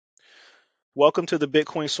Welcome to the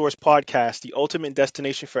Bitcoin Source Podcast, the ultimate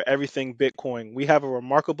destination for everything Bitcoin. We have a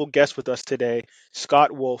remarkable guest with us today,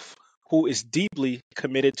 Scott Wolfe, who is deeply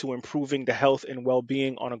committed to improving the health and well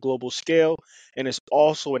being on a global scale and is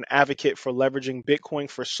also an advocate for leveraging Bitcoin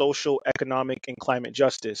for social, economic, and climate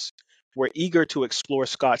justice. We're eager to explore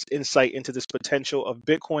Scott's insight into this potential of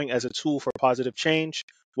Bitcoin as a tool for positive change.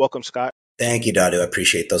 Welcome, Scott. Thank you, Dadu. I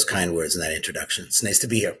appreciate those kind words in that introduction. It's nice to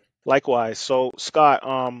be here. Likewise. So, Scott,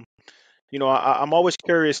 I'm always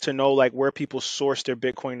curious to know like where people source their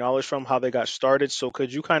Bitcoin knowledge from, how they got started. So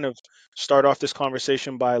could you kind of start off this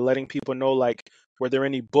conversation by letting people know like were there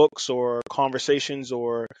any books or conversations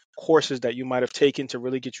or courses that you might have taken to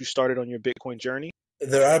really get you started on your Bitcoin journey?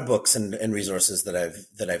 There are books and resources that I've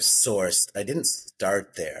sourced. I didn't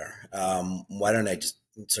start there. Why don't I just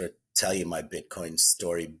sort of tell you my Bitcoin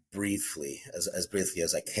story briefly, as briefly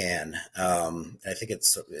as I can? I think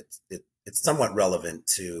it's somewhat relevant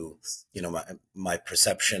to my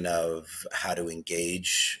perception of how to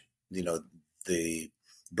engage the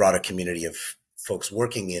broader community of folks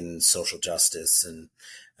working in social justice and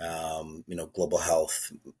global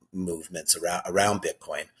health movements around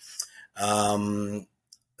Bitcoin. Um,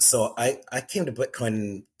 so I came to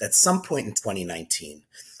Bitcoin at some point in 2019.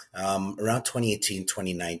 Around 2018,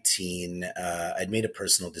 2019, I'd made a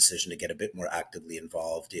personal decision to get a bit more actively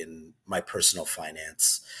involved in my personal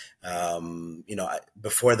finance.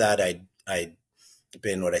 Before that, I'd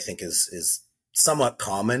been what I think is somewhat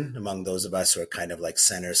common among those of us who are kind of like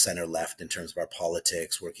center left in terms of our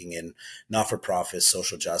politics, working in not for profit,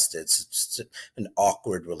 social justice. It's an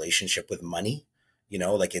awkward relationship with money.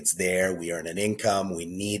 Like it's there, we earn an income, we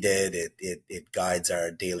need it, it guides our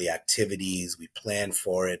daily activities, we plan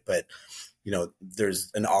for it, but there's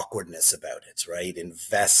an awkwardness about it, right?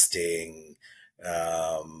 Investing,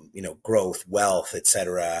 growth, wealth,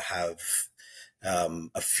 etc., have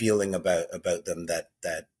a feeling about them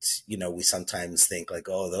that we sometimes think like,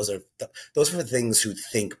 oh, those are the things who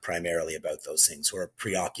think primarily about those things, who are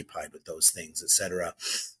preoccupied with those things, etc.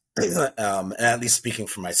 And at least speaking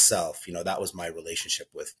for myself, that was my relationship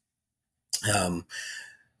um,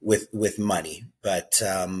 with money. But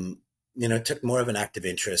it took more of an active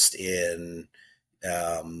interest in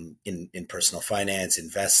personal finance,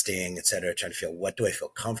 investing, et cetera, trying to feel what do I feel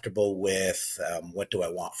comfortable with, what do I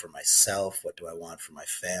want for myself, what do I want for my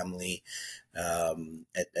family,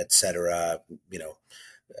 et cetera.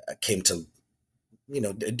 I came to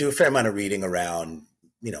do a fair amount of reading around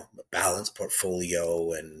a balanced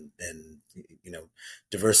portfolio and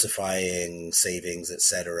diversifying savings, et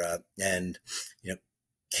cetera, and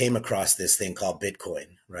came across this thing called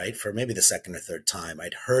Bitcoin, right? For maybe the second or third time.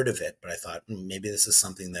 I'd heard of it, but I thought maybe this is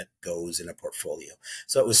something that goes in a portfolio.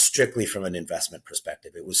 So it was strictly from an investment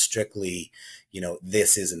perspective. It was strictly,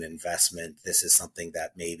 this is an investment. This is something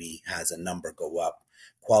that maybe has a number go up,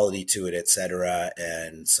 quality to it, et cetera.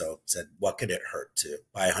 And so said, what could it hurt to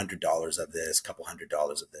buy $100 of this, couple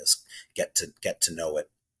 $100 of this, get to know it.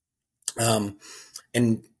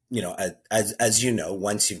 And as you know,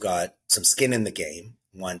 once you've got some skin in the game,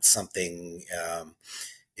 once something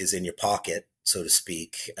is in your pocket, so to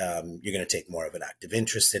speak, you're going to take more of an active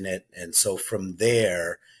interest in it. And so from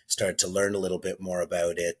there, started to learn a little bit more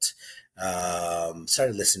about it.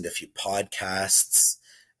 Started listening to a few podcasts,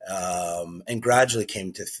 and gradually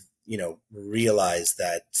came to realize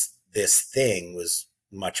that this thing was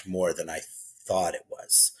much more than I thought it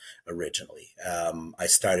was originally. I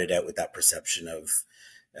started out with that perception of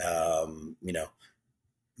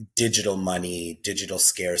digital money, digital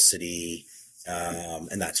scarcity,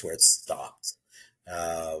 and that's where it stopped.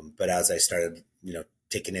 But as I started,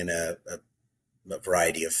 taking in a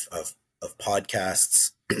variety of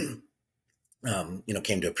podcasts,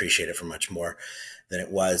 came to appreciate it for much more than it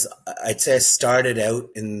was. I'd say I started out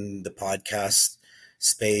in the podcast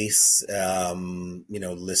space,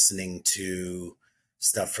 listening to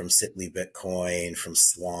stuff from Sitley Bitcoin, from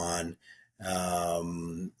Swan,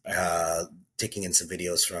 taking in some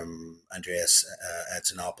videos from Andreas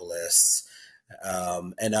Antonopoulos,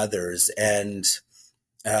 and others. And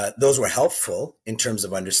those were helpful in terms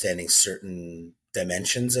of understanding certain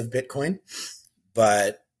dimensions of Bitcoin.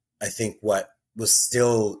 But I think what was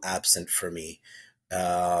still absent for me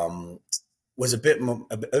was a bit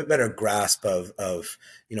better grasp of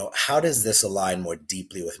how does this align more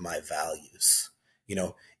deeply with my values?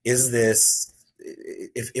 Is this,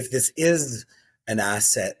 if this is an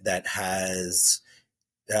asset that has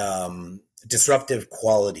disruptive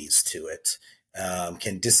qualities to it,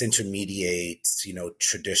 can disintermediate,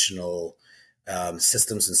 traditional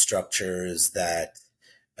systems and structures that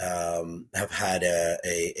have had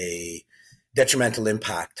a detrimental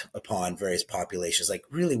impact upon various populations. Like,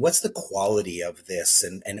 really, what's the quality of this,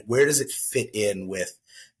 and where does it fit in with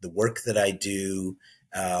the work that I do,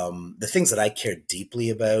 the things that I care deeply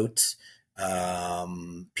about,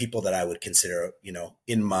 people that I would consider,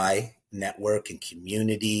 in my network and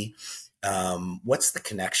community. What's the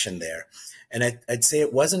connection there? And I'd say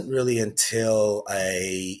it wasn't really until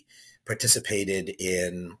I participated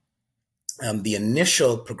in the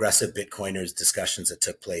initial progressive Bitcoiners discussions that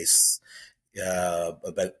took place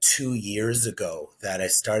about 2 years ago that I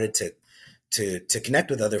started to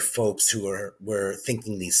connect with other folks who were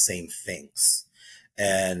thinking these same things,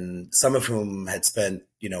 and some of whom had spent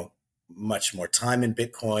much more time in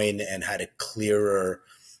Bitcoin and had a clearer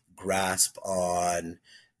grasp on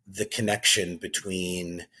the connection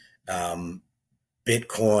between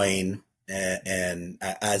Bitcoin and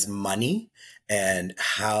as money, and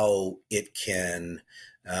how it can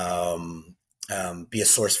be a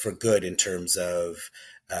source for good in terms of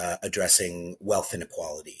addressing wealth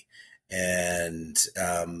inequality and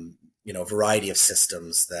a variety of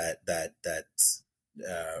systems that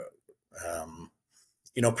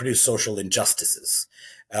produce social injustices.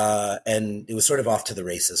 And it was sort of off to the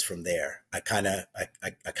races from there. I kind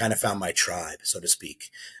of found my tribe, so to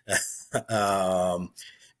speak.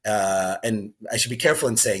 And I should be careful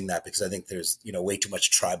in saying that, because I think there's way too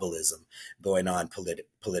much tribalism going on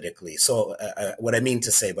politically. So what I mean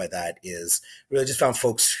to say by that is, really just found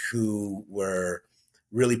folks who were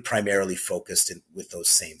really primarily focused with those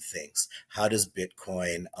same things. How does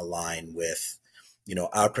Bitcoin align with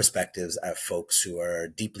our perspectives of folks who are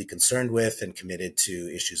deeply concerned with and committed to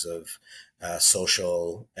issues of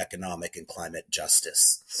social, economic, and climate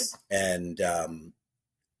justice? And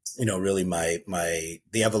really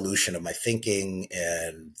the evolution of my thinking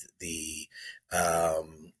and the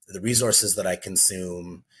resources that I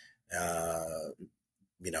consume,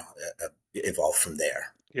 evolved from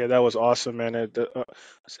there. Yeah, that was awesome, man.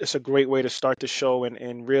 It's a great way to start the show,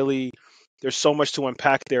 and really, there's so much to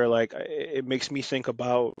unpack there. Like, it makes me think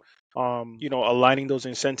about, aligning those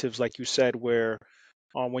incentives, like you said, where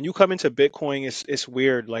when you come into Bitcoin, it's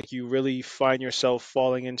weird. Like, you really find yourself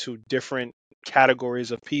falling into different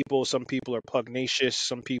categories of people. Some people are pugnacious,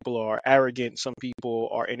 some people are arrogant, some people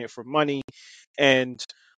are in it for money, and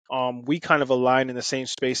we kind of align in the same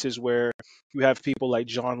spaces where you have people like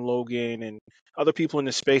John Logan and other people in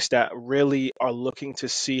the space that really are looking to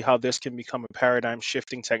see how this can become a paradigm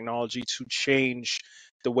shifting technology to change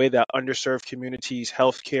the way that underserved communities,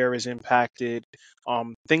 healthcare is impacted,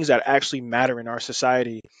 things that actually matter in our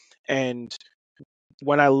society. And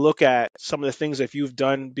when I look at some of the things that you've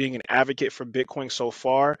done being an advocate for Bitcoin so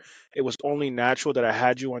far, it was only natural that I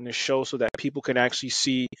had you on this show so that people can actually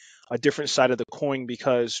see a different side of the coin.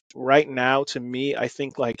 Because right now, to me, I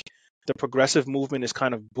think like the progressive movement is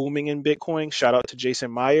kind of booming in Bitcoin. Shout out to Jason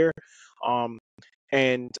Meyer. Um,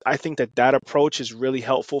 and I think that that approach is really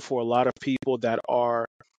helpful for a lot of people that are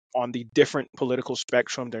on the different political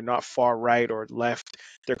spectrum. They're not far right or left.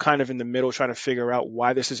 They're kind of in the middle trying to figure out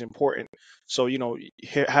why this is important. So,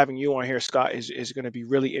 having you on here, Scott, is going to be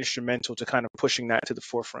really instrumental to kind of pushing that to the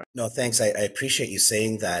forefront. No, thanks. I appreciate you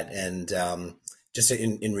saying that. And just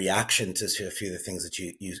in reaction to a few of the things that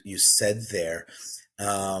you said there,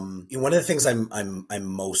 one of the things I'm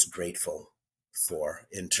most grateful for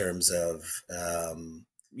in terms of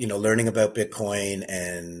learning about Bitcoin,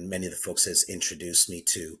 and many of the folks that's introduced me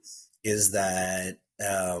to, is that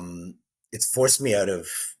it's forced me out of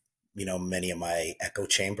many of my echo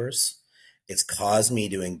chambers. It's caused me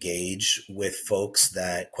to engage with folks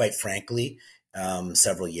that, quite frankly,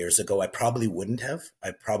 several years ago, I probably wouldn't have.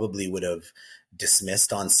 I probably would have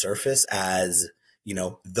dismissed on surface as,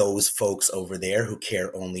 those folks over there who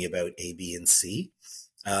care only about A, B, and C.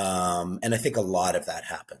 And I think a lot of that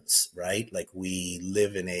happens, right? Like, we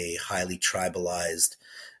live in a highly tribalized,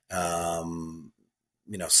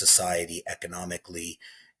 society, economically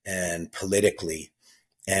and politically.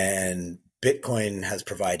 And Bitcoin has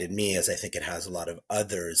provided me, as I think it has a lot of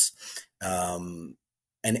others, an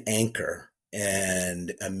anchor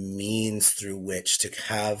and a means through which to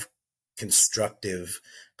have constructive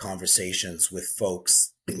conversations with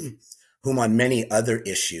folks whom on many other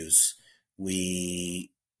issues we,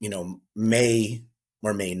 may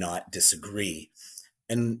or may not disagree.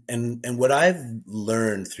 And what I've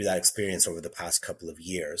learned through that experience over the past couple of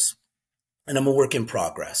years, and I'm a work in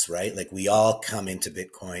progress, right? Like, we all come into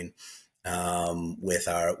Bitcoin with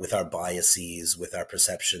our biases, with our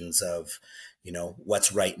perceptions of,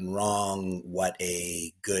 what's right and wrong, what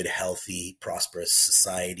a good, healthy, prosperous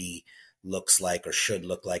society looks like or should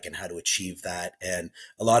look like, and how to achieve that. And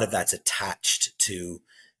a lot of that's attached to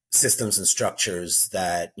systems and structures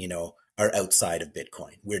that, are outside of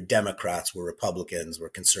Bitcoin. We're Democrats, we're Republicans, we're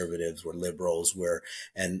conservatives, we're liberals,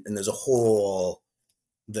 and there's a whole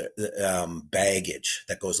baggage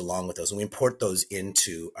that goes along with those, and we import those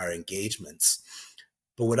into our engagements.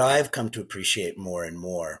 But what I've come to appreciate more and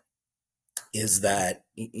more is that,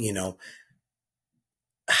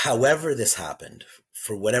 however this happened,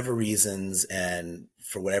 for whatever reasons, and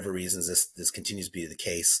for whatever reasons this continues to be the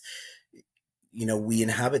case, we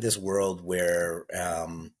inhabit this world where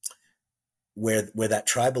that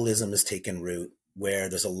tribalism has taken root, where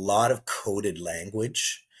there's a lot of coded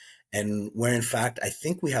language, and where in fact I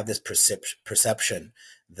think we have this perception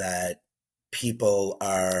that people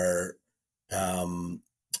are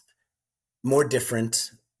more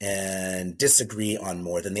different and disagree on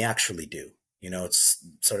more than they actually do. It's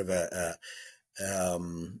sort of a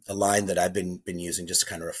line that I've been using just to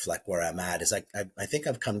kind of reflect where I'm at. Is I think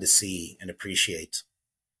I've come to see and appreciate.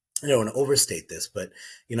 I don't want to overstate this, but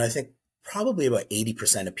I think probably about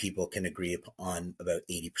 80% of people can agree on about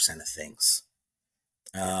 80% of things.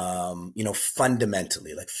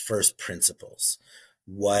 Fundamentally, like first principles.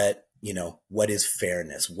 What is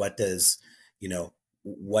fairness? What does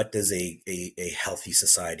a healthy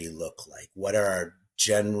society look like? What are our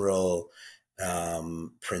general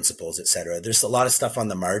principles, et cetera? There's a lot of stuff on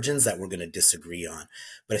the margins that we're going to disagree on,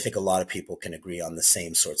 but I think a lot of people can agree on the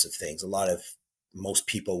same sorts of things. Most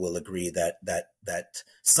people will agree that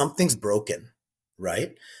something's broken,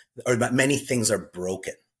 right? Or that many things are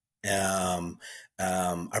broken. Our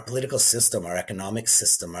political system, our economic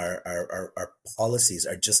system, our policies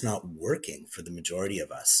are just not working for the majority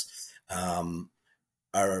of us.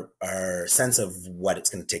 Our sense of what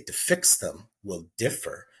it's going to take to fix them will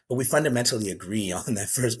differ, but we fundamentally agree on that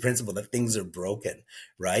first principle that things are broken,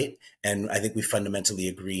 right? And I think we fundamentally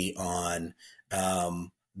agree on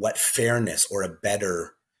what fairness or a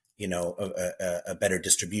better, a better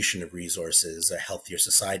distribution of resources, a healthier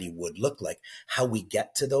society would look like. How we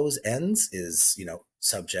get to those ends is,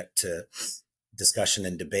 subject to discussion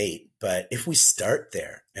and debate. But if we start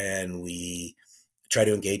there and we try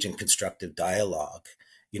to engage in constructive dialogue,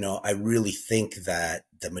 I really think that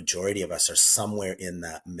the majority of us are somewhere in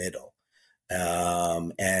that middle.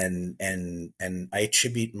 And I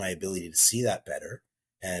attribute my ability to see that better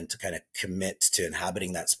and to kind of commit to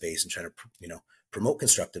inhabiting that space and trying to, promote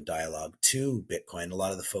constructive dialogue to Bitcoin. A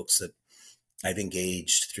lot of the folks that I've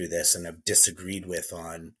engaged through this and have disagreed with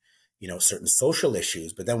on, certain social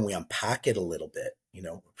issues, but then when we unpack it a little bit,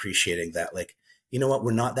 appreciating that, like, what,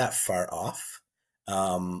 we're not that far off.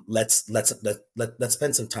 Let's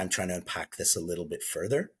spend some time trying to unpack this a little bit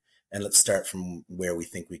further, and let's start from where we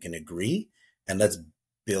think we can agree, and let's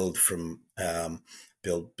build from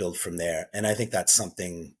build from there. And I think that's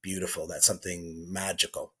something beautiful. That's something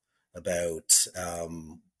magical about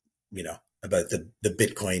about the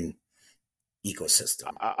Bitcoin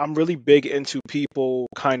ecosystem. I'm really big into people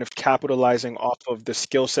kind of capitalizing off of the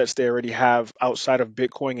skill sets they already have outside of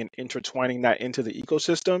Bitcoin and intertwining that into the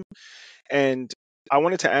ecosystem. And I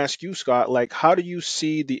wanted to ask you, Scott, like, how do you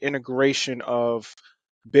see the integration of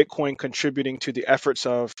Bitcoin contributing to the efforts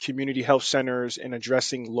of community health centers in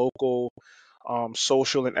addressing local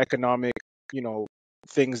social and economic, you know,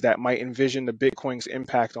 things that might envision the Bitcoin's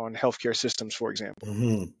impact on healthcare systems, for example?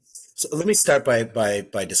 Mm-hmm. So let me start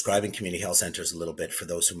by describing community health centers a little bit for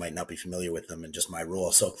those who might not be familiar with them and just my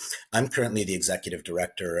role. So I'm currently the executive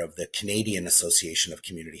director of the Canadian Association of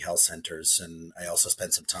Community Health Centers, and I also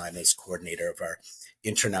spent some time as coordinator of our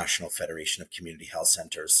International Federation of Community Health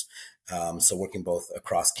Centers. So working both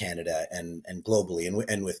across Canada and globally,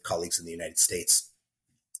 and with colleagues in the United States.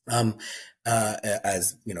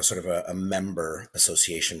 As sort of a member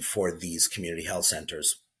association for these community health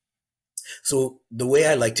centers. So the way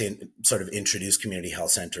I like to sort of introduce community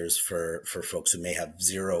health centers for folks who may have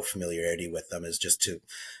zero familiarity with them is just to,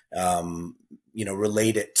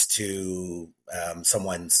 relate it to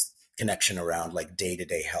someone's connection around like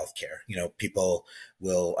day-to-day healthcare. People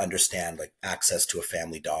will understand like access to a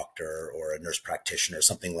family doctor or a nurse practitioner,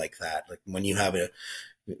 something like that. Like when you have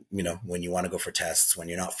when you want to go for tests, when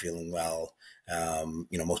you're not feeling well,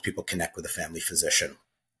 most people connect with a family physician.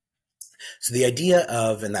 So the idea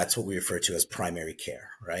of, and that's what we refer to as primary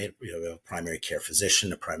care, right? We have a primary care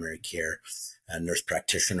physician, a primary care nurse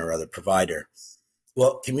practitioner, or other provider.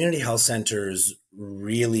 Well, community health centers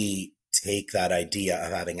really take that idea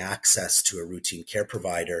of having access to a routine care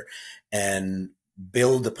provider and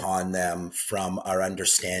build upon them from our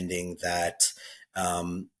understanding that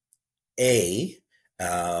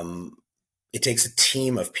it takes a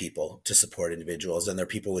team of people to support individuals, and there are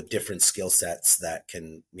people with different skill sets that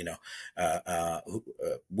can,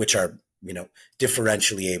 which are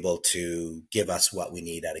differentially able to give us what we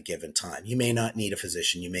need at a given time. You may not need a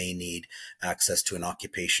physician. You may need access to an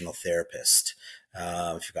occupational therapist.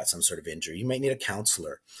 If you've got some sort of injury, you might need a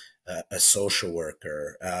counselor, a social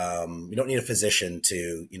worker. You don't need a physician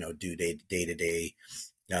to, do day-to-day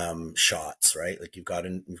shots, right? Like you've got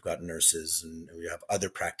nurses and we have other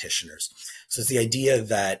practitioners. So it's the idea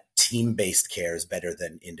that team-based care is better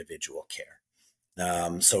than individual care.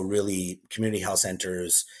 So really, community health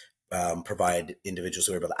centers provide individuals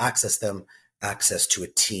who are able to access them access to a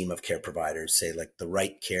team of care providers, say like the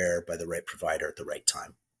right care by the right provider at the right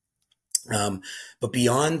time. But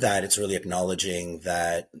beyond that, it's really acknowledging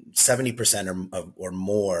that 70% or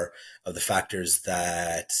more of the factors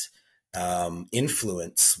that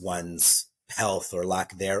influence one's health or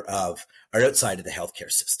lack thereof are outside of the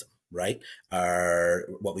healthcare system, right? Are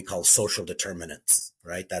what we call social determinants,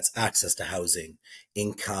 right? That's access to housing,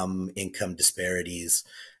 income disparities,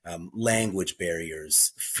 language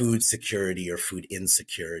barriers, food security or food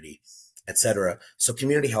insecurity, etc. So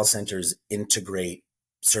community health centers integrate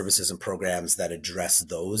services and programs that address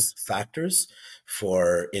those factors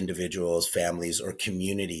for individuals, families, or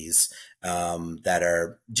communities that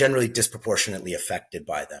are generally disproportionately affected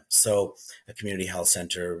by them. So a community health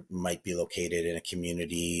center might be located in a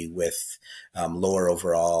community with lower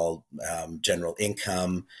overall general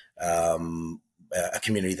income, a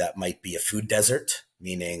community that might be a food desert,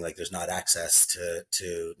 meaning like there's not access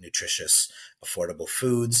to nutritious, affordable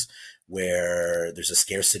foods, where there's a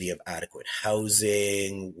scarcity of adequate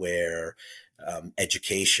housing, where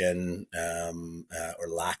education or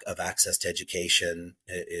lack of access to education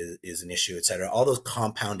is an issue, et cetera. All those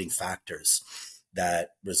compounding factors that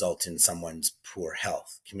result in someone's poor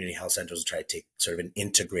health. Community health centers will try to take sort of an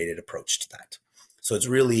integrated approach to that. So it's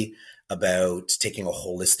really about taking a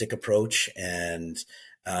holistic approach and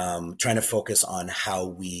trying to focus on how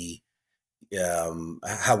we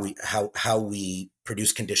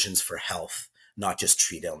produce conditions for health, not just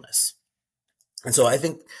treat illness. And so I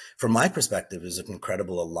think from my perspective, there's an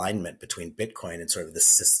incredible alignment between Bitcoin and sort of the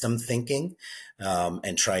system thinking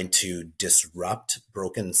and trying to disrupt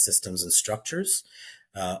broken systems and structures,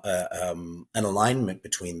 an alignment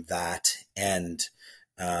between that and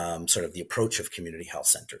sort of the approach of community health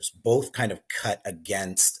centers. Both kind of cut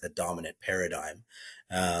against a dominant paradigm.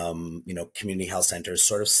 Community health centers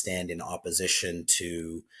sort of stand in opposition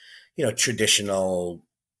to, traditional,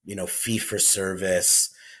 fee-for-service,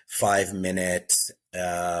 5-minute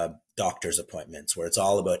doctor's appointments where it's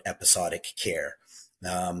all about episodic care.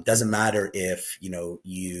 Doesn't matter if,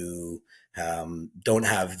 you don't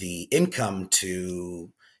have the income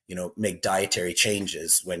to, make dietary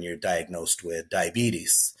changes when you're diagnosed with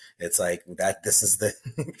diabetes. It's like that, this is the,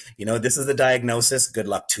 this is the diagnosis. Good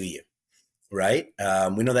luck to you. Right?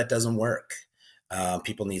 We know that doesn't work.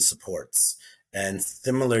 People need supports. And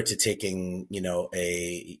similar to taking,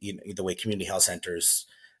 the way community health centers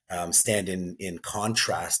stand in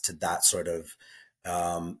contrast to that sort of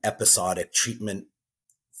episodic treatment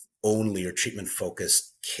only or treatment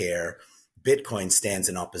focused care, Bitcoin stands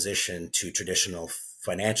in opposition to traditional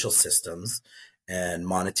financial systems and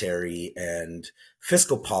monetary and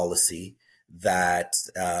fiscal policy that,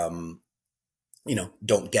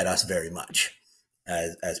 don't get us very much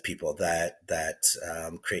as people, that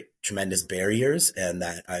create tremendous barriers and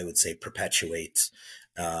that I would say perpetuate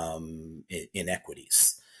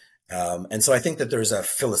inequities. And so I think that there's a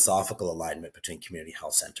philosophical alignment between community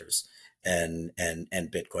health centers and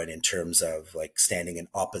Bitcoin in terms of like standing in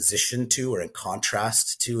opposition to or in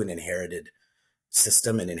contrast to an inherited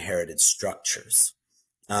system and inherited structures.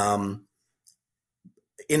 In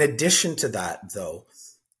addition to that, though,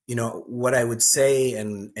 what I would say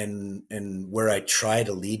and where I try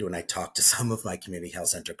to lead when I talk to some of my community health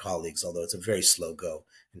center colleagues, although it's a very slow go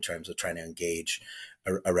in terms of trying to engage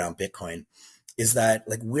around Bitcoin, is that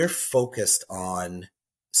like we're focused on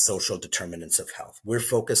social determinants of health. We're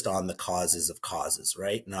focused on the causes of causes,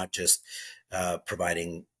 right? Not just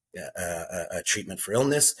providing a treatment for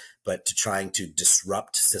illness, but to trying to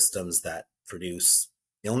disrupt systems that produce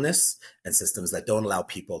illness and systems that don't allow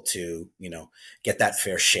people to, get that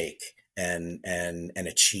fair shake and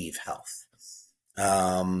achieve health.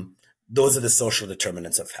 Those are the social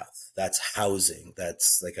determinants of health. That's housing.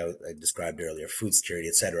 That's like I described earlier, food security,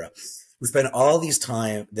 et cetera. We spend all this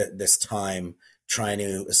time trying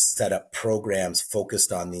to set up programs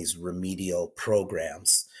focused on these remedial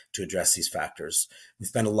programs to address these factors. We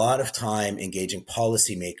spend a lot of time engaging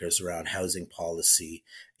policymakers around housing policy,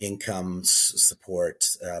 income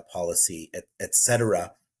support policy, et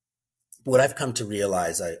cetera. What I've come to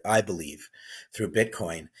realize, I believe, through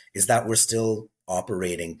Bitcoin is that we're still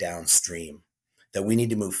operating downstream. that we need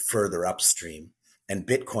to move further upstream, and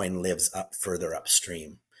Bitcoin lives up further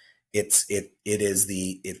upstream. It's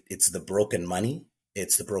the broken money,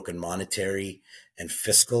 it's the broken monetary and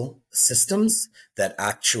fiscal systems that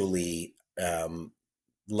actually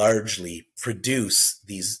largely produce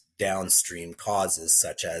these downstream causes,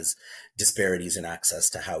 such as disparities in access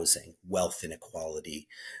to housing, wealth inequality,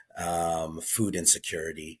 food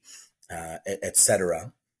insecurity,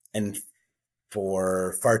 etc. And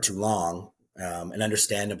for far too long, and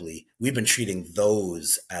understandably, we've been treating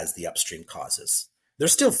those as the upstream causes. They're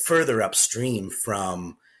still further upstream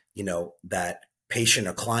from, that patient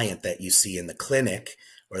or client that you see in the clinic,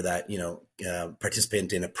 or that,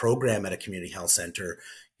 participant in a program at a community health center,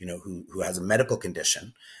 who has a medical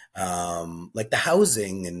condition. Like the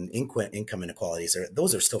housing and income inequalities,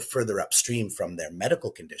 those are still further upstream from their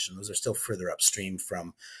medical condition. Those are still further upstream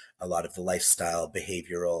from a lot of the lifestyle,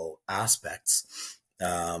 behavioral aspects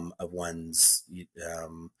of one's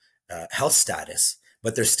health status,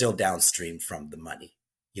 but they're still downstream from the money,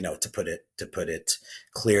 to put it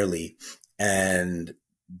clearly. And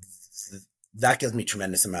that gives me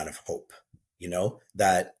tremendous amount of hope,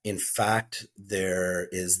 that in fact there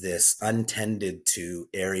is this untended to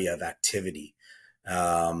area of activity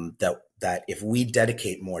that if we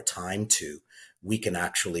dedicate more time to, we can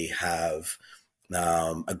actually have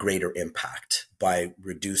a greater impact by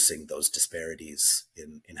reducing those disparities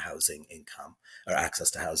in housing income, or access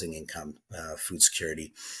to housing income, food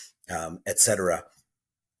security, etc.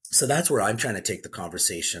 So that's where I'm trying to take the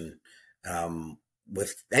conversation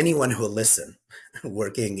with anyone who will listen,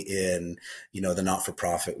 working in, the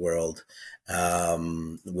not-for-profit world,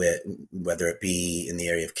 whether it be in the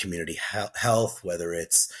area of community health, whether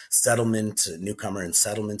it's settlement, newcomer and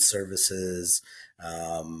settlement services,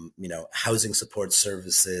 housing support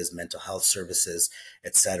services, mental health services,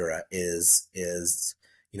 etc. is,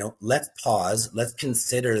 let's pause, let's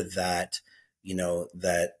consider that,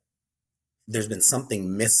 that there's been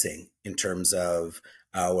something missing in terms of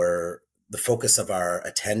the focus of our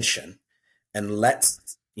attention, and let's,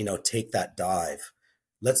 take that dive.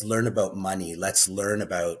 Let's learn about money. Let's learn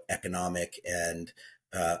about economic and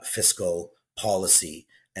fiscal policy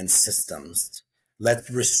and systems. Let's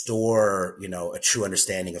restore, a true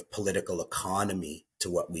understanding of political economy to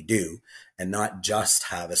what we do, and not just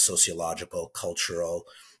have a sociological, cultural,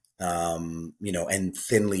 and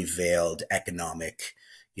thinly veiled economic,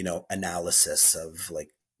 analysis of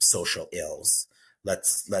like social ills.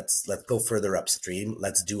 Let's go further upstream.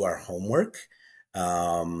 Let's do our homework,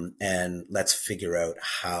 and let's figure out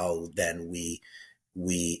how then we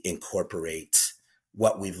incorporate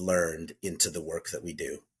what we've learned into the work that we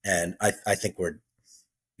do. And I think we're,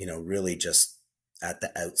 really just at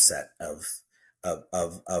the outset of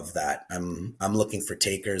that. I'm looking for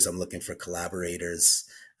takers. I'm looking for collaborators.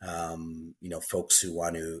 Folks who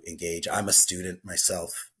want to engage. I'm a student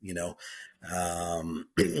myself,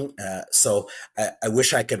 so I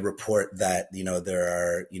wish I could report that, there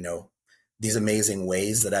are, these amazing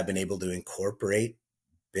ways that I've been able to incorporate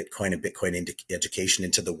Bitcoin and Bitcoin education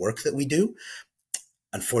into the work that we do.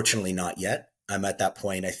 Unfortunately, not yet. I'm at that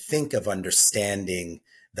point, I think, of understanding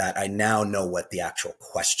that I now know what the actual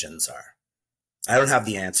questions are. I don't have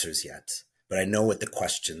the answers yet, but I know what the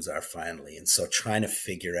questions are finally. And so trying to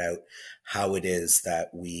figure out how it is that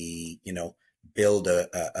we, build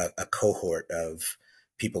a cohort of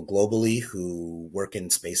people globally who work in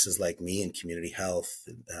spaces like me in community health,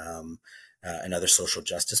 and other social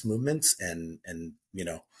justice movements, and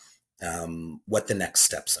what the next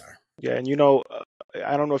steps are. Yeah, and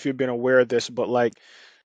I don't know if you've been aware of this, but like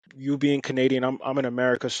you being Canadian, I'm in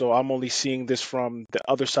America, so I'm only seeing this from the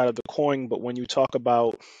other side of the coin. But when you talk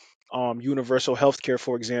about universal healthcare,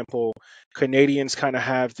 for example, Canadians kind of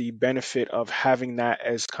have the benefit of having that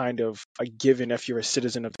as kind of a given if you're a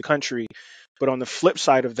citizen of the country. But on the flip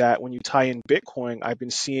side of that, when you tie in Bitcoin, I've been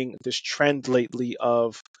seeing this trend lately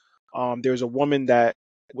of there's a woman that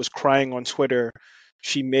was crying on Twitter.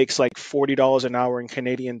 She makes like $40 an hour in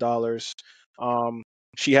Canadian dollars. Um,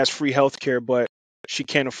 she has free healthcare, but she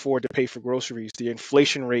can't afford to pay for groceries. The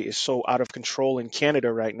inflation rate is so out of control in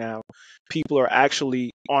Canada right now. People are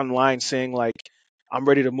actually online saying like, I'm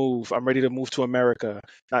ready to move. I'm ready to move to America.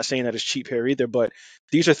 Not saying that it's cheap here either, but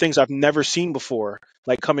these are things I've never seen before,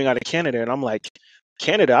 like coming out of Canada. And I'm like,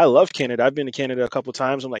 Canada, I love Canada. I've been to Canada a couple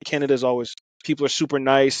times. I'm like, Canada's always, people are super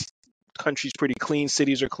nice. Country's pretty clean.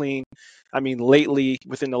 Cities are clean. I mean, lately,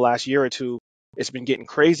 within the last year or two, it's been getting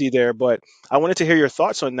crazy there. But I wanted to hear your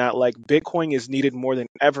thoughts on that. Like, Bitcoin is needed more than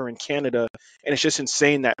ever in Canada. And it's just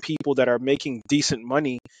insane that people that are making decent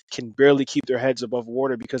money can barely keep their heads above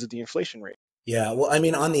water because of the inflation rate. Yeah, well, I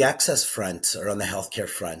mean, on the access front or on the healthcare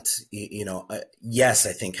front, yes,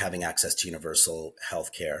 I think having access to universal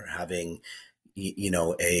healthcare, having, you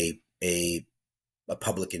know, a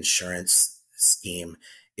public insurance scheme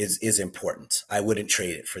is important. I wouldn't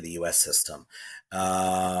trade it for the U.S. system,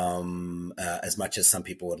 as much as some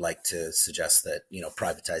people would like to suggest that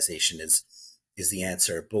privatization is the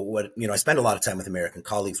answer. But what I spend a lot of time with American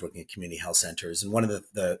colleagues working at community health centers, and one of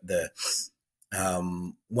the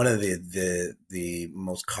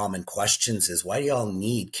most common questions is, why do y'all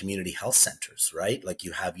need community health centers, right? Like,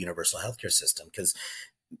 you have universal healthcare system. Because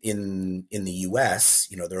in the U.S.,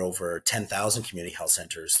 there are over 10,000 community health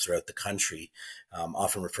centers throughout the country,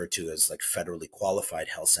 often referred to as like federally qualified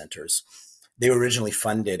health centers. They were originally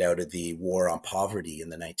funded out of the War on Poverty in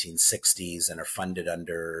the 1960s and are funded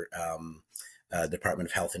under Department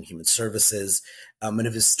of Health and Human Services, and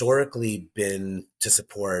have historically been to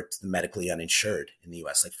support the medically uninsured in the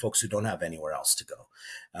U.S., like folks who don't have anywhere else to go.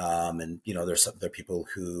 And there are people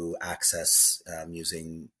who access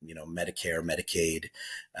using Medicare, Medicaid,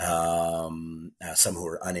 some who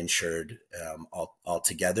are uninsured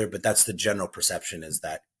altogether. But that's the general perception, is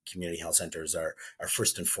that community health centers are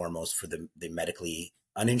first and foremost for the medically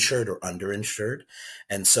uninsured or underinsured.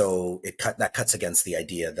 And so that cuts against the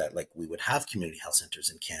idea that, like, we would have community health centers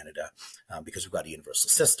in Canada because we've got a universal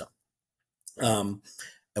system. And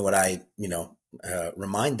what I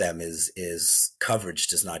remind them is coverage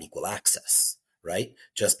does not equal access, right?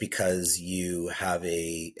 Just because you have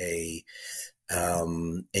a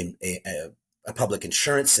public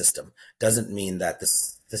insurance system doesn't mean that the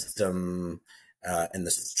system and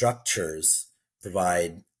the structures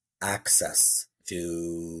provide access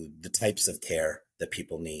to the types of care that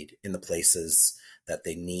people need in the places that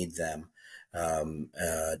they need them.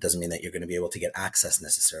 Doesn't mean that you're going to be able to get access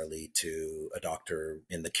necessarily to a doctor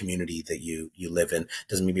in the community that you live in.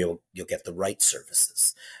 Doesn't mean you'll get the right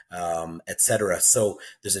services, etc. So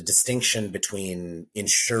there's a distinction between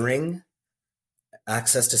ensuring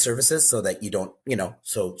access to services so that you don't,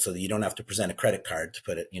 so that you don't have to present a credit card, to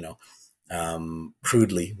put it,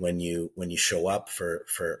 crudely, when you show up for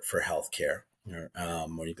healthcare,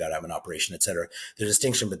 or you've got to have an operation, et cetera. There's a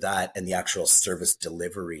distinction with that and the actual service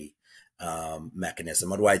delivery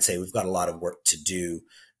mechanism. What do I'd say? We've got a lot of work to do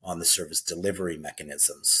on the service delivery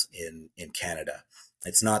mechanisms in Canada.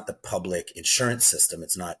 It's not the public insurance system.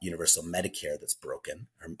 It's not universal Medicare that's broken,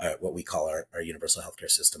 or what we call our universal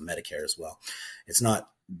healthcare system, Medicare as well. It's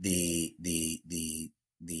not the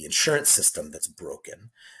insurance system that's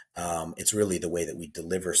broken. It's really the way that we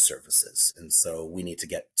deliver services. And so we need to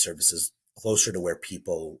get services closer to where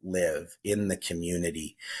people live in the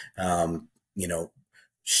community,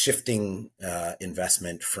 shifting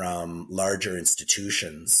investment from larger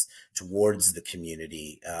institutions towards the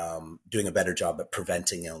community, doing a better job at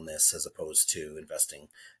preventing illness as opposed to investing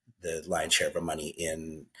the lion's share of our money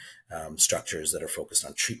in structures that are focused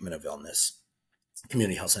on treatment of illness.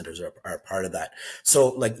 Community health centers are part of that. So,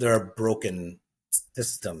 like, there are broken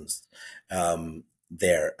systems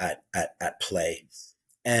there at play.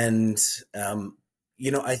 And,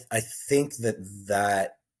 I think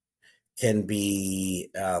that can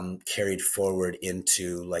be carried forward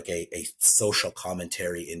into like a social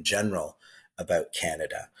commentary in general about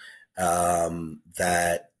Canada.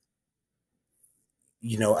 That,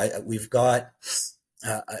 we've got,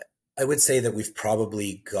 I would say that we've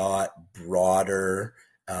probably got broader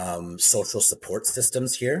social support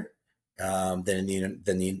systems here than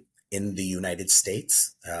in the United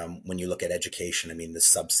States. When you look at education, I mean, the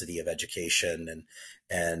subsidy of education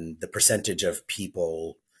and the percentage of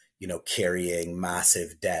people, carrying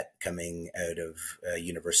massive debt coming out of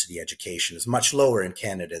university education is much lower in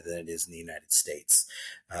Canada than it is in the United States.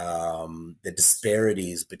 The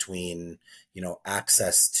disparities between,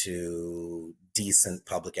 access to decent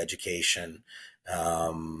public education,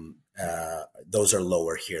 those are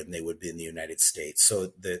lower here than they would be in the United States.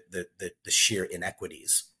 So the sheer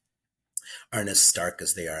inequities aren't as stark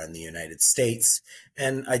as they are in the United States.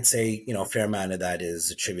 And I'd say, a fair amount of that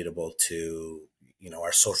is attributable to,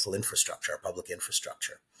 our social infrastructure, our public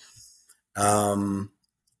infrastructure.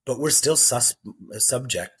 But we're still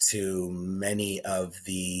subject to many of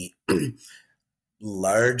the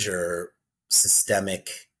larger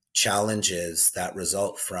systemic challenges that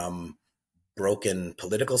result from broken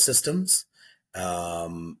political systems,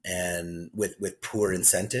 and with poor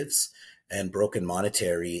incentives and broken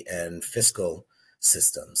monetary and fiscal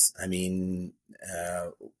systems. I mean,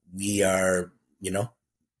 we are,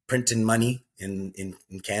 printing money in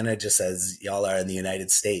Canada just as y'all are in the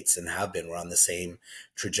United States and have been. We're on the same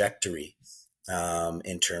trajectory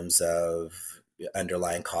in terms of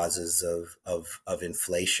underlying causes of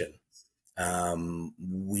inflation.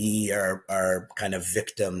 We are kind of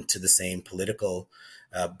victim to the same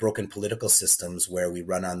broken political systems where we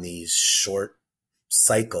run on these short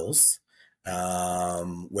cycles,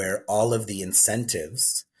 where all of the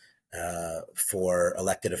incentives for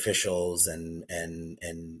elected officials and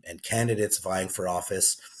candidates vying for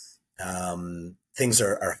office, things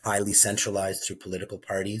are highly centralized through political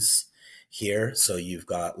parties here. So you've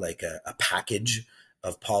got like a package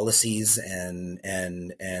of policies and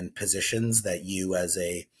positions that you, as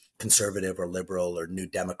a conservative or liberal or new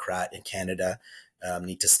Democrat in Canada,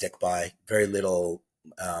 need to stick by. Very little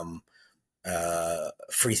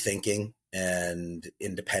free thinking and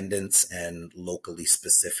independence and locally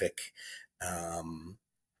specific, um,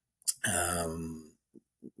 um,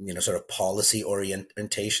 sort of policy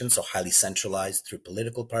orientation. So highly centralized through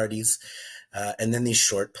political parties, and then these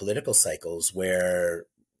short political cycles where,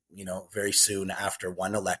 very soon after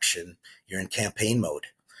one election, you're in campaign mode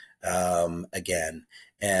again.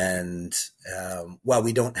 And while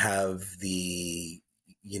we don't have the,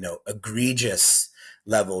 egregious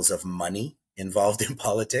levels of money involved in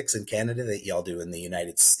politics in Canada that y'all do in the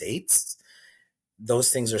United States,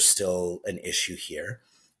 those things are still an issue here.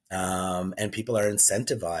 And people are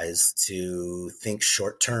incentivized to think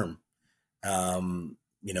short term.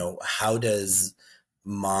 How does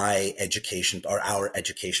my education or our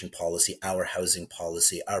education policy, our housing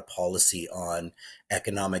policy, our policy on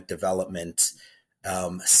economic development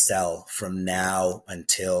sell from now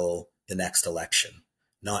until the next election?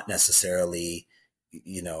 Not necessarily,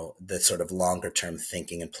 the sort of longer term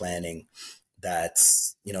thinking and planning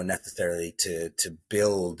that's, necessarily to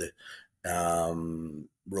build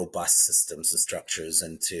robust systems and structures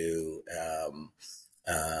and to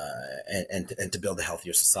and to build a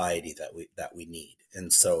healthier society that we need.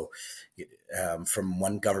 And so, from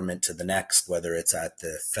one government to the next, whether it's at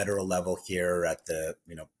the federal level here or at the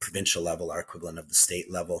provincial level, our equivalent of the state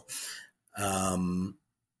level,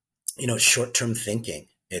 short term thinking.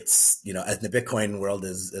 It's as in the Bitcoin world,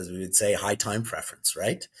 as we would say, high time preference,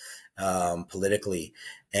 right? Politically,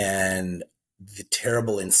 and the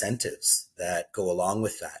terrible incentives that go along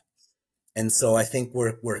with that. And so I think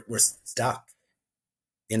we're stuck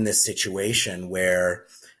in this situation where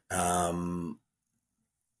there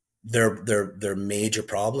are major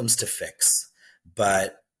problems to fix,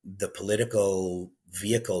 but the political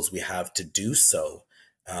vehicles we have to do so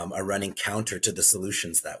are running counter to the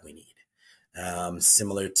solutions that we need.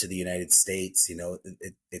 Similar to the United States,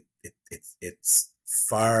 it's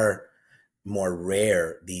far more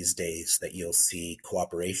rare these days that you'll see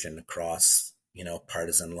cooperation across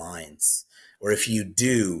partisan lines, or if you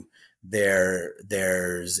do,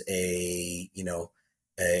 there's a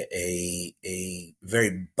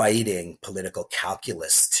very biting political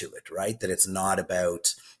calculus to it, right? That it's not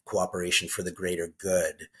about cooperation for the greater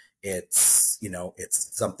good. It's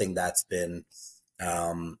it's something that's been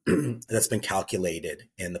that's been calculated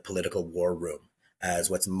in the political war room as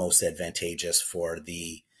what's most advantageous for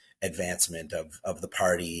the advancement of the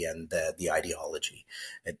party and the ideology,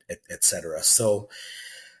 et cetera. So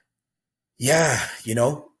yeah,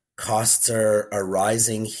 costs are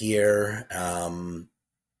rising here.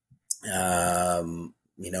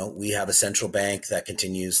 We have a central bank that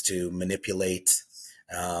continues to manipulate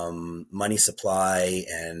money supply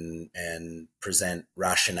and present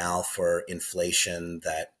rationale for inflation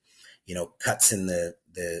that cuts in the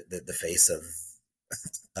face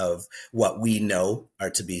of what we know are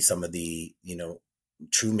to be some of the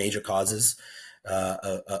true major causes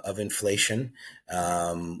of inflation.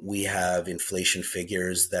 We have inflation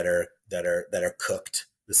figures that are cooked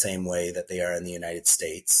the same way that they are in the United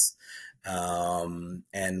States, and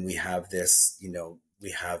we have this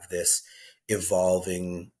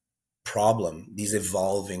evolving these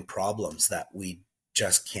evolving problems that we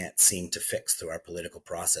just can't seem to fix through our political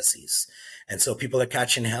processes. And so people are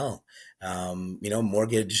catching hell.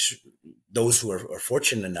 Mortgage, those who are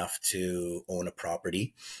fortunate enough to own a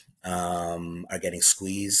property are getting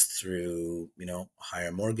squeezed through,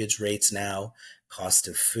 higher mortgage rates now, cost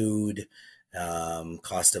of food,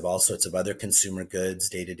 cost of all sorts of other consumer goods,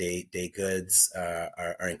 day goods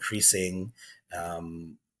are increasing,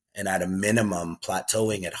 and at a minimum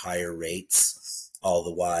plateauing at higher rates. All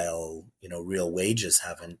the while, real wages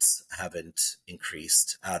haven't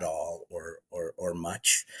increased at all or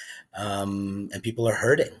much, and people are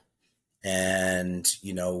hurting. And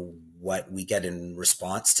what we get in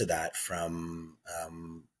response to that from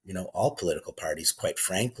all political parties, quite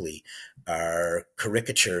frankly, are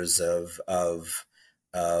caricatures of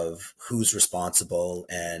who's responsible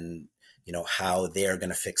and how they're going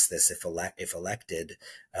to fix this if elected.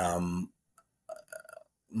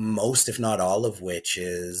 most, if not all of which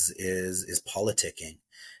is politicking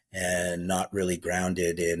and not really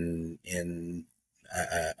grounded in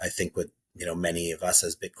I think what, many of us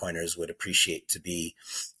as Bitcoiners would appreciate to be,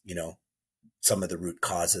 some of the root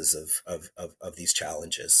causes of these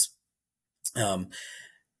challenges. Um,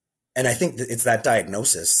 and I think that it's that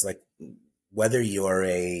diagnosis, like whether you're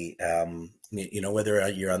whether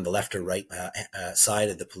you're on the left or right side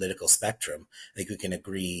of the political spectrum, I think we can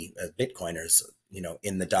agree as Bitcoiners,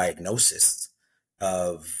 in the diagnosis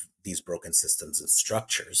of these broken systems and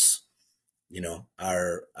structures. The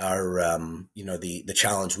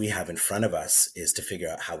challenge we have in front of us is to figure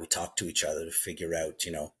out how we talk to each other, to figure out,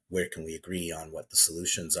 where can we agree on what the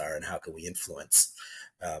solutions are and how can we influence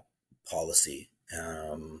policy.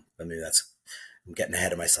 I'm getting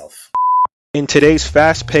ahead of myself. In today's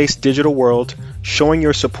fast-paced digital world, showing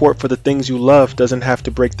your support for the things you love doesn't have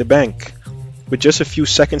to break the bank. With just a few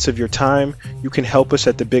seconds of your time, you can help us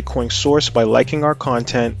at the Bitcoin Source by liking our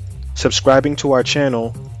content, subscribing to our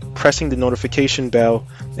channel, pressing the notification bell,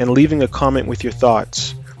 and leaving a comment with your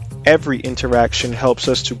thoughts. Every interaction helps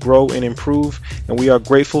us to grow and improve, and we are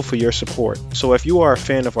grateful for your support. So if you are a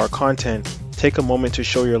fan of our content, take a moment to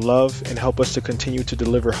show your love and help us to continue to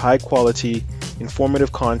deliver high-quality,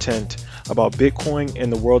 informative content about Bitcoin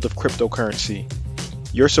and the world of cryptocurrency.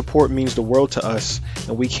 Your support means the world to us,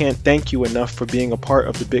 and we can't thank you enough for being a part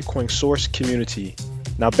of the Bitcoin Source community.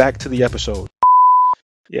 Now back to the episode.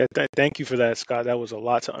 Yeah, thank you for that, Scott. That was a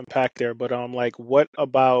lot to unpack there. But what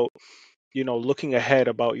about looking ahead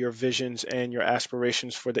about your visions and your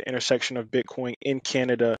aspirations for the intersection of Bitcoin in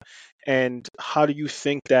Canada, and how do you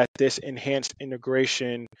think that this enhanced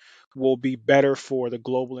integration will be better for the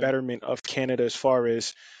global betterment of Canada as far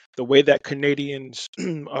as the way that Canadians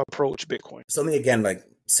approach Bitcoin? So let me again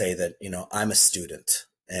say that I'm a student,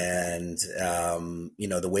 and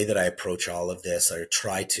the way that I approach all of this, or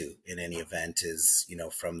try to in any event, is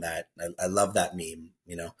from that I love that meme,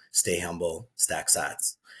 stay humble, stack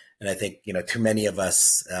sats. And I think too many of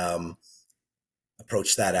us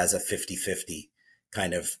approach that as a 50-50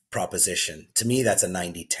 kind of proposition. To me, that's a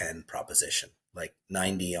 90-10 proposition, like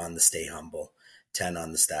 90 on the stay humble, 10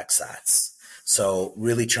 on the stack sats. So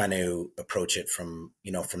really trying to approach it from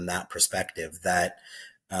that perspective, that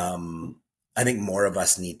I think more of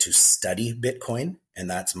us need to study Bitcoin. And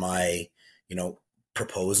that's my,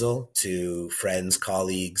 proposal to friends,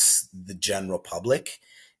 colleagues, the general public,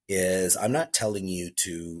 is I'm not telling you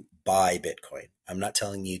to buy Bitcoin. I'm not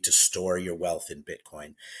telling you to store your wealth in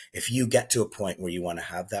Bitcoin. If you get to a point where you want to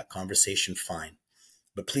have that conversation, fine.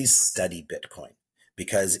 But please study Bitcoin,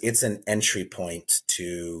 because it's an entry point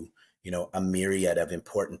to, a myriad of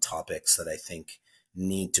important topics that I think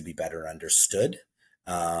need to be better understood.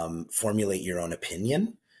 Formulate your own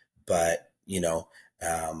opinion, but,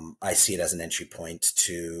 I see it as an entry point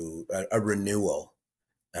to a renewal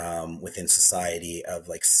within society of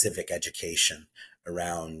civic education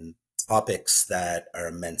around topics that are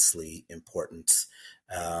immensely important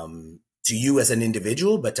to you as an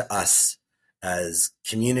individual, but to us as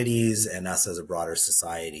communities and us as a broader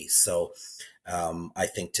society. So I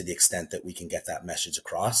think to the extent that we can get that message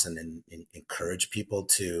across and encourage people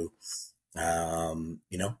to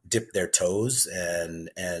dip their toes and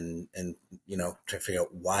try to figure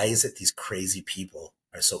out, why is it these crazy people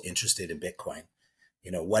are so interested in Bitcoin?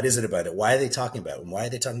 What is it about it? Why are they talking about it? And why are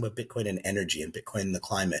they talking about Bitcoin and energy and Bitcoin and the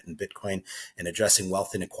climate and Bitcoin and addressing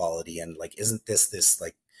wealth inequality? And isn't this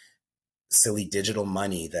silly digital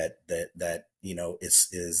money that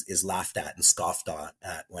is laughed at and scoffed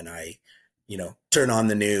at when I, turn on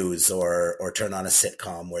the news or turn on a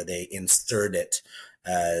sitcom where they insert it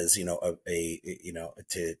as, to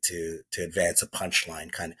advance a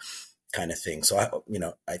punchline kind of thing. So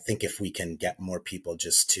I think if we can get more people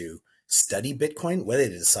just to study Bitcoin, whether they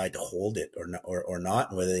decide to hold it or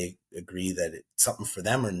not, whether they agree that it's something for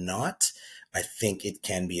them or not, I think it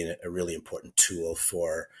can be a really important tool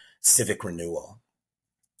for civic renewal.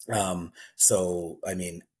 So, I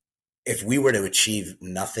mean, if we were to achieve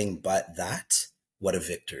nothing but that, what a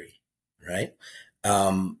victory, right?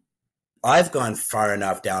 I've gone far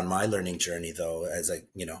enough down my learning journey, though, as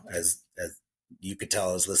you could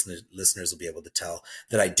tell, as listeners will be able to tell,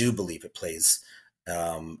 that I do believe it plays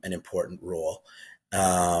an important role,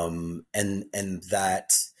 and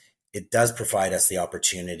that it does provide us the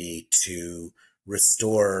opportunity to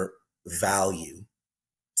restore value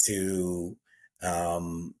to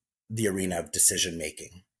the arena of decision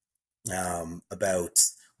making about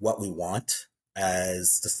what we want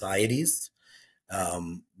as societies,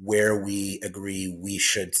 where we agree we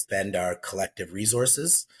should spend our collective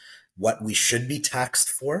resources, what we should be taxed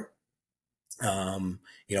for,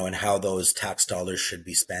 and how those tax dollars should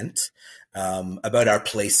be spent, about our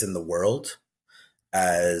place in the world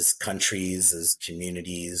as countries, as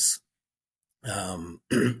communities,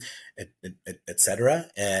 et cetera,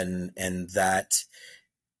 and that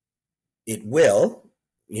it will,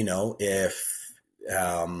 if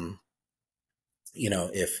um,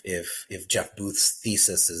 if Jeff Booth's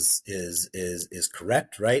thesis is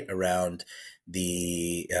correct, right, around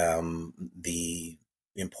the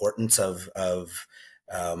importance of a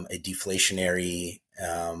deflationary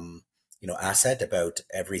asset, about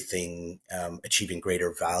everything achieving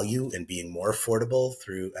greater value and being more affordable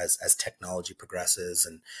through as technology progresses,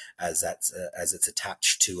 and as it's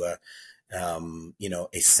attached to a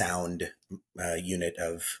sound unit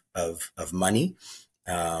of money.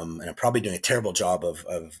 And I'm probably doing a terrible job of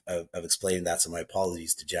explaining that, so my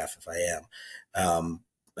apologies to Jeff if I am. Um,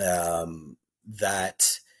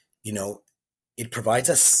 that you know it provides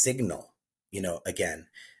a signal, again,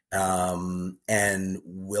 and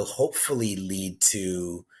will hopefully lead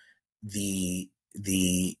to the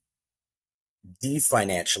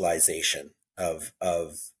definancialization of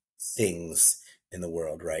things in the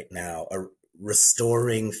world right now,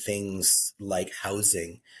 restoring things like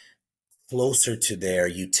housing closer to their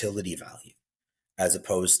utility value, as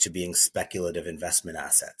opposed to being speculative investment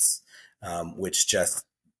assets, which just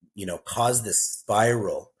cause this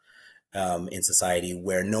spiral in society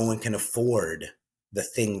where no one can afford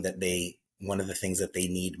one of the things that they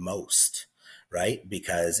need most, right?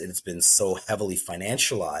 Because it's been so heavily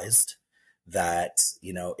financialized that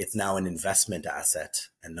it's now an investment asset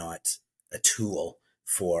and not a tool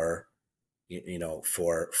for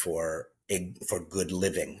for good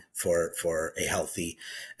living, for a healthy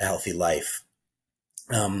life.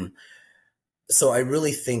 Um, so I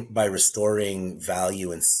really think by restoring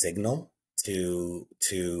value and signal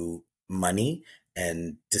to money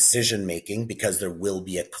and decision making, because there will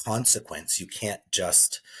be a consequence. You can't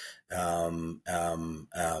just pay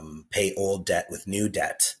old debt with new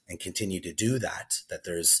debt and continue to do that. That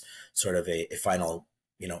there's sort of a final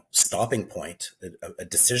stopping point, a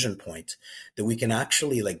decision point, that we can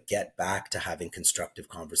actually like get back to having constructive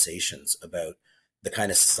conversations about the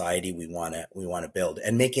kind of society we want to build,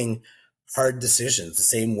 and making hard decisions the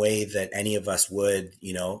same way that any of us would,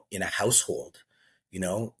 in a household. You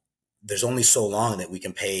know, there's only so long that we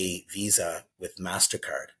can pay Visa with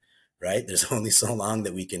MasterCard, right? There's only so long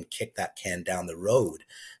that we can kick that can down the road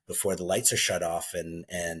before the lights are shut off and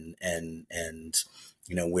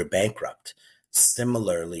we're bankrupt.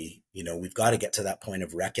 Similarly, we've got to get to that point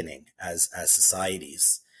of reckoning as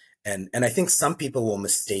societies. And I think some people will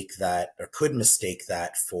mistake that, or could mistake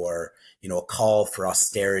that, for a call for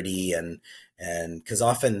austerity, and because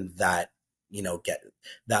often that get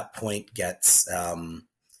that point gets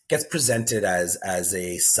presented as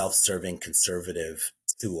a self-serving conservative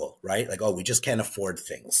tool, right? Like, oh, we just can't afford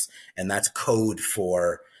things, and that's code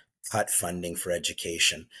for cut funding for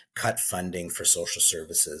education, cut funding for social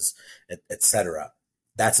services, etc.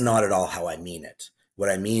 That's not at all how I mean it. What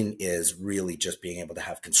I mean is really just being able to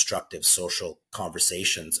have constructive social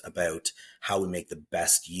conversations about how we make the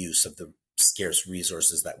best use of the scarce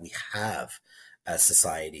resources that we have as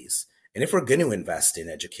societies. And if we're going to invest in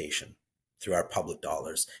education through our public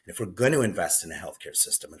dollars, and if we're going to invest in a healthcare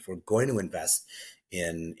system, if we're going to invest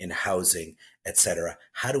in housing, etc.,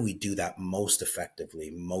 how do we do that most effectively,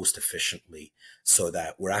 most efficiently, so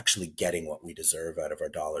that we're actually getting what we deserve out of our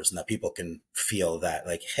dollars, and that people can feel that,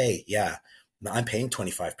 like, hey, yeah, I'm paying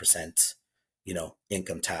 25%,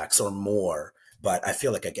 income tax or more, but I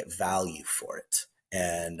feel like I get value for it.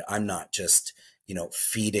 And I'm not just,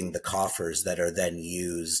 feeding the coffers that are then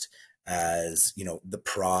used as, the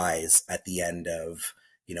prize at the end of,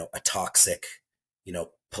 a toxic,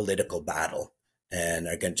 political battle, and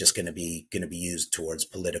are just going to be used towards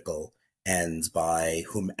political ends by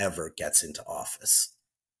whomever gets into office.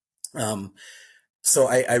 Um, so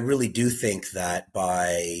I really do think that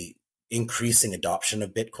by increasing adoption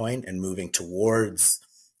of Bitcoin and moving towards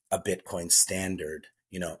a Bitcoin standard,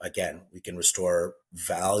 again, we can restore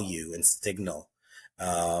value and signal,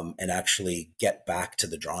 and actually get back to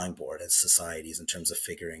the drawing board as societies in terms of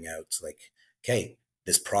figuring out, like, okay,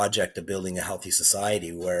 this project of building a healthy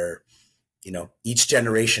society where, each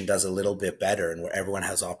generation does a little bit better and where everyone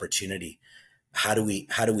has opportunity. How do we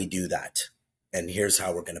do that? And here's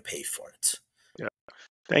how we're going to pay for it. Yeah.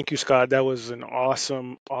 Thank you, Scott. That was an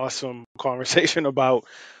awesome, awesome conversation about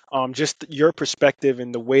just your perspective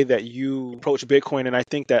and the way that you approach Bitcoin. And I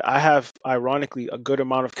think that I have, ironically, a good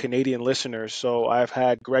amount of Canadian listeners. So I've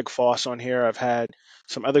had Greg Foss on here. I've had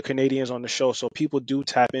some other Canadians on the show. So people do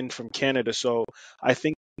tap in from Canada. So I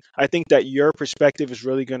think I think that your perspective is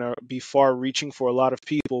really going to be far reaching for a lot of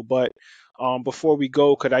people. But before we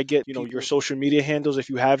go, could I get, your social media handles if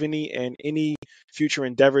you have any, and any future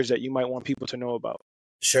endeavors that you might want people to know about?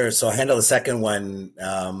 Sure. So I'll handle the second one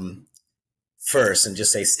first and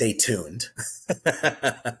just say stay tuned.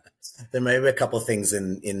 There may be a couple things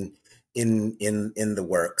in the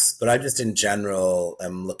works, but I just in general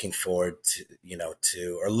am looking forward to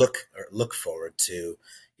look forward to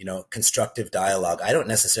constructive dialogue. I don't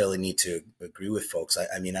necessarily need to agree with folks.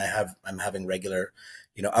 I mean, I'm having regular,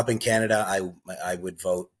 up in Canada, I would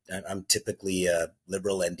vote. I'm typically a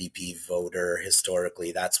liberal NDP voter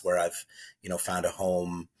historically. That's where I've found a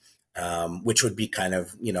home, which would be kind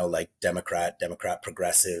of like Democrat,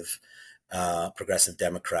 progressive, progressive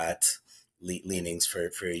Democrat leanings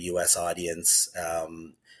for a U.S. audience,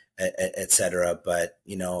 et cetera. But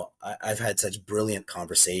I've had such brilliant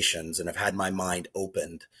conversations, and I've had my mind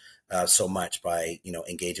opened so much by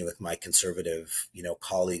engaging with my conservative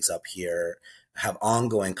colleagues up here. Have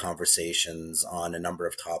ongoing conversations on a number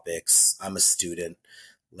of topics. I'm a student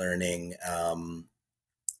learning.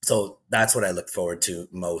 So that's what I look forward to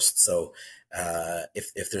most. So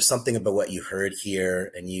if there's something about what you heard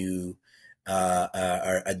here, and you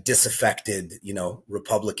are a disaffected,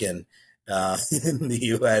 Republican in the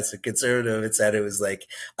U.S., a conservative, et cetera, it was like,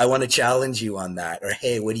 I want to challenge you on that, or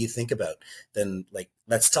hey, what do you think about? Then like,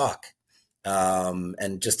 let's talk.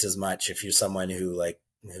 And just as much if you're someone who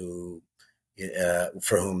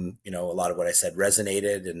for whom a lot of what I said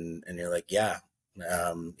resonated, and you're like, yeah,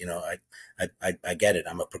 I get it.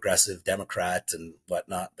 I'm a progressive Democrat and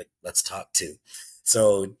whatnot. Like, let's talk too.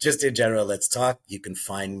 So just in general, let's talk. You can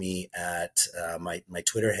find me at my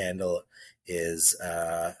Twitter handle is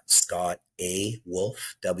Scott A.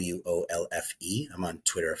 Wolfe, Wolfe. I'm on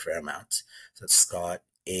Twitter a fair amount. So it's Scott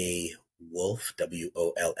A. Wolfe,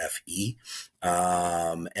 Wolfe.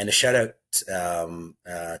 And a shout out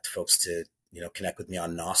to folks to connect with me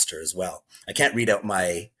on Nostr as well. I can't read out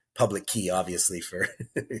my public key, obviously, for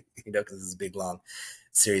because it's a big long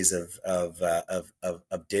series of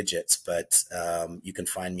digits, but you can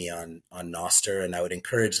find me on Nostr, and I would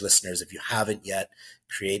encourage listeners, if you haven't yet,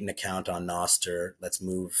 create an account on Nostr. Let's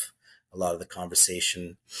move a lot of the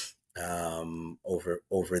conversation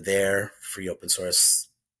over there. Free open source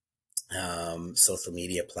social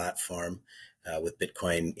media platform with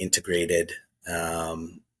Bitcoin integrated.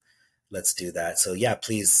 Let's do that. So yeah,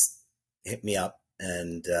 please hit me up,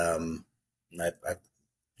 and I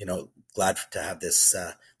glad to have this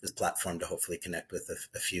platform to hopefully connect with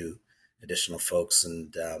a few additional folks.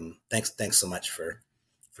 And thanks so much for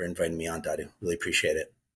inviting me on, Dadu. Really appreciate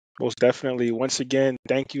it. Most definitely. Once again,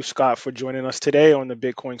 thank you, Scott, for joining us today on the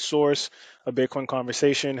Bitcoin Source, a Bitcoin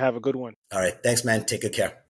conversation. Have a good one. All right. Thanks, man. Take good care.